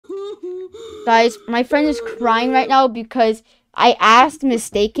Guys, my friend is crying right now because I asked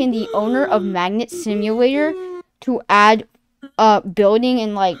Mistaken, the owner of Magnet Simulator, to add building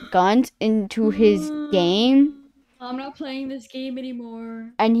and like guns into his game. I'm not playing this game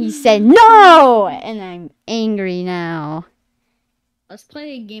anymore. And he said no! And I'm angry now. Let's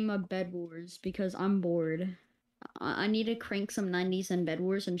play a game of Bed Wars because I'm bored. I need to crank some 90s and Bed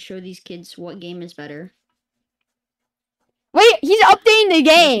Wars and show these kids what game is better. Wait, he's updating the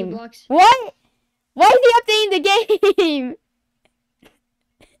game. Roblox. What? Why is he updating the game?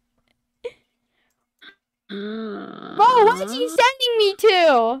 Bro, what is he sending me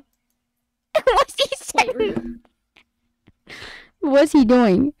to? What's he sending? What's he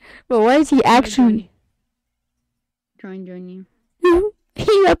doing? But what is he actually? Try and join you.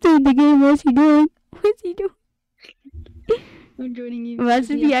 He updated the game. What's he doing? What's he doing? I'm joining you.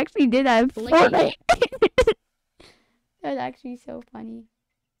 Imagine if he actually did that in Fortnite. That's actually so funny.